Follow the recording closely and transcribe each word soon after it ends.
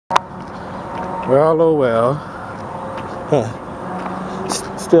Well, oh well.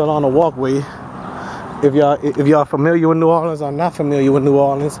 Still on the walkway. If y'all familiar with New Orleans or not familiar with New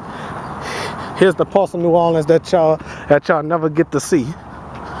Orleans, here's the parts of New Orleans that y'all never get to see.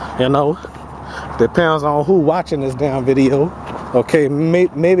 You know, depends on who watching this damn video. Okay,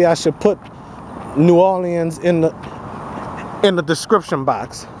 maybe I should put New Orleans in the description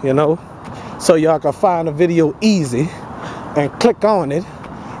box. You know, so y'all can find the video easy and click on it.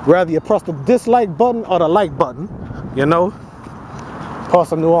 Whether you press the dislike button or the like button, you know,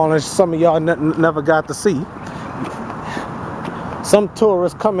 parts of New Orleans some of y'all never got to see. Some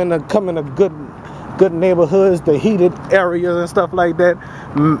tourists come in good neighborhoods, the heated areas and stuff like that.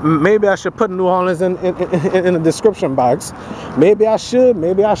 Maybe I should put New Orleans in the description box. Maybe I should,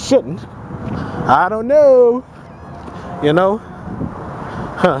 maybe I shouldn't. I don't know. You know,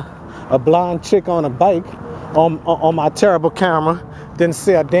 a blonde chick on a bike on my terrible camera didn't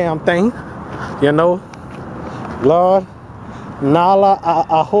say a damn thing. You know, Lord, Nala,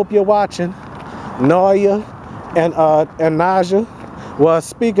 I hope you're watching. Noya and Naja. Well,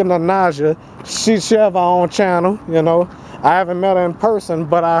 speaking of Naja, she have her own channel. You know, I haven't met her in person,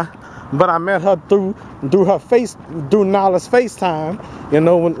 but I met her through Nala's FaceTime. You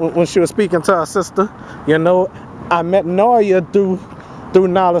know, when she was speaking to her sister. You know, I met Noya through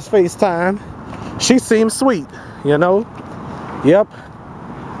Nala's FaceTime. She seems sweet. You know, yep.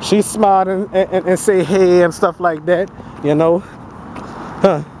 She smiled and say hey and stuff like that. You know,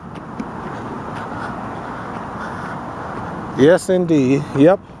 Yes, indeed.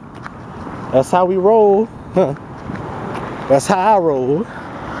 Yep. That's how we roll. That's how I roll.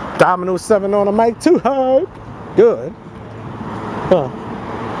 Domino 7 on the mic, too hard. Good.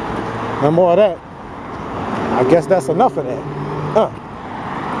 No more of that. I guess that's enough of that.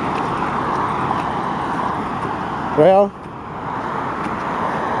 Well.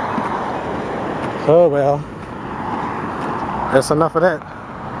 Oh well. That's enough of that.